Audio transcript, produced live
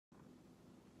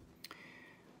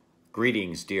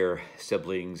Greetings, dear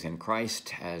siblings in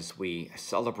Christ, as we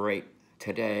celebrate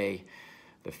today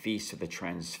the feast of the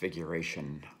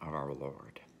Transfiguration of our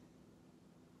Lord.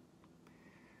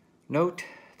 Note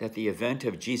that the event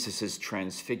of Jesus'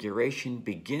 transfiguration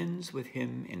begins with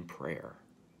him in prayer.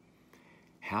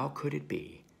 How could it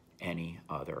be any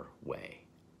other way?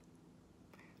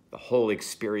 The whole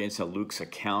experience in Luke's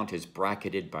account is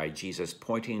bracketed by Jesus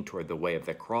pointing toward the way of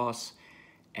the cross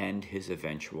and his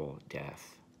eventual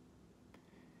death.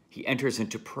 He enters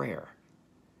into prayer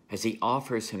as he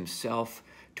offers himself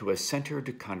to a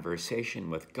centered conversation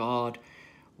with God,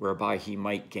 whereby he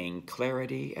might gain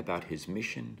clarity about his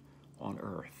mission on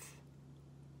earth.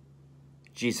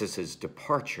 Jesus'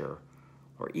 departure,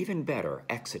 or even better,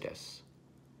 exodus,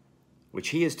 which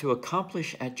he is to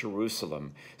accomplish at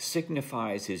Jerusalem,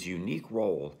 signifies his unique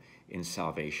role in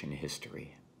salvation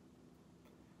history.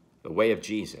 The way of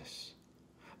Jesus,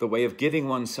 the way of giving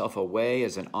oneself away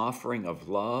as an offering of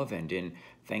love and in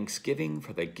thanksgiving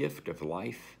for the gift of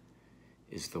life,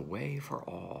 is the way for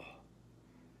all.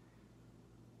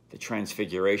 The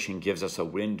Transfiguration gives us a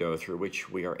window through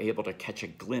which we are able to catch a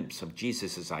glimpse of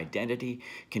Jesus' identity,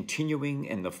 continuing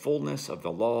in the fullness of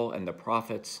the law and the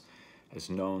prophets as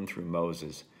known through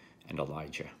Moses and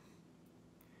Elijah.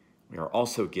 We are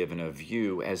also given a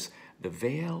view as the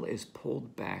veil is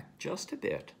pulled back just a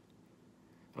bit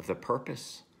of the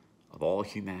purpose of all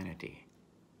humanity.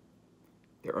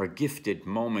 There are gifted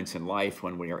moments in life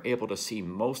when we are able to see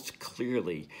most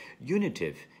clearly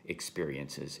unitive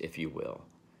experiences, if you will,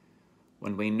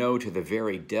 when we know to the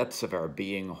very depths of our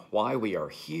being why we are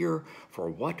here, for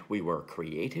what we were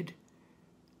created,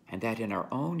 and that in our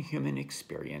own human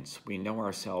experience we know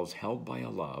ourselves held by a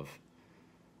love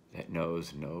that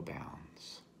knows no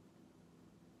bounds.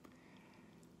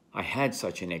 I had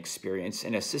such an experience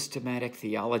in a systematic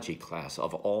theology class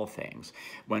of all things,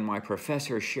 when my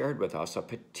professor shared with us a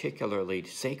particularly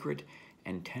sacred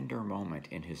and tender moment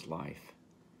in his life.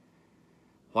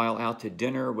 While out to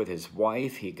dinner with his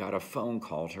wife, he got a phone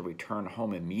call to return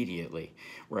home immediately,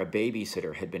 where a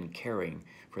babysitter had been caring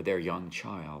for their young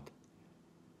child.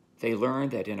 They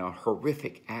learned that in a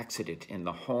horrific accident in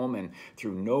the home and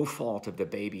through no fault of the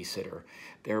babysitter,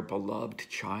 their beloved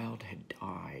child had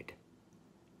died.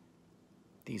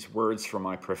 These words from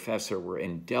my professor were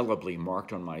indelibly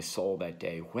marked on my soul that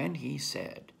day when he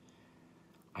said,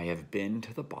 "I have been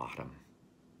to the bottom,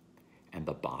 and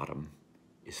the bottom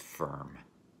is firm."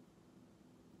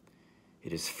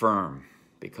 It is firm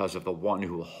because of the one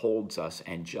who holds us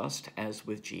and, just as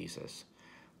with Jesus,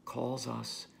 calls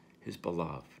us his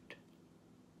beloved.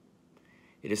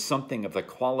 It is something of the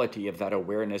quality of that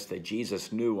awareness that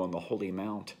Jesus knew on the Holy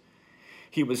Mount.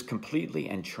 He was completely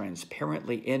and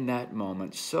transparently in that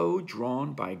moment so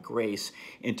drawn by grace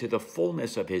into the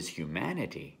fullness of his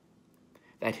humanity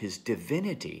that his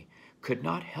divinity could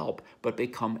not help but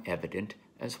become evident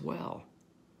as well.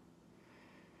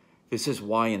 This is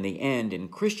why, in the end, in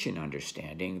Christian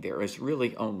understanding, there is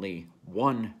really only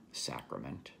one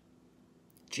sacrament: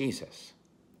 Jesus,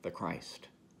 the Christ.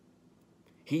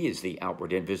 He is the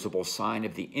outward and visible sign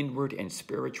of the inward and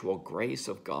spiritual grace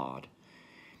of God.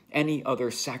 Any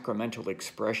other sacramental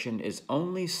expression is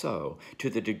only so to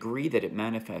the degree that it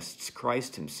manifests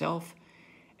Christ himself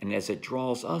and as it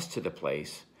draws us to the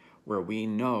place where we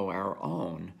know our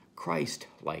own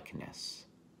Christ-likeness.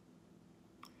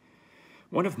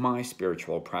 One of my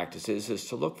spiritual practices is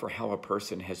to look for how a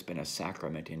person has been a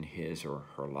sacrament in his or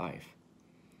her life,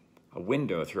 a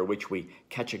window through which we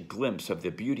catch a glimpse of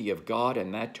the beauty of God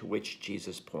and that to which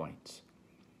Jesus points.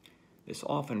 This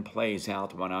often plays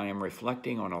out when I am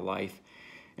reflecting on a life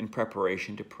in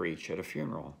preparation to preach at a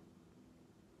funeral.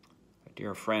 A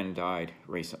dear friend died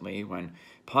recently. When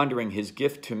pondering his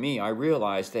gift to me, I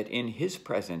realized that in his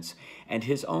presence and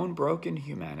his own broken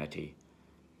humanity,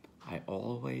 I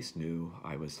always knew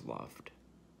I was loved.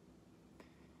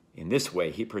 In this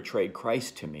way, he portrayed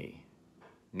Christ to me,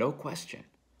 no question.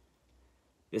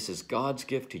 This is God's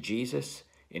gift to Jesus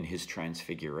in his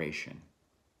transfiguration.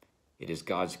 It is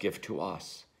God's gift to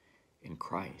us in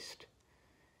Christ.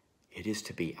 It is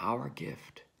to be our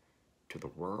gift to the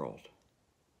world.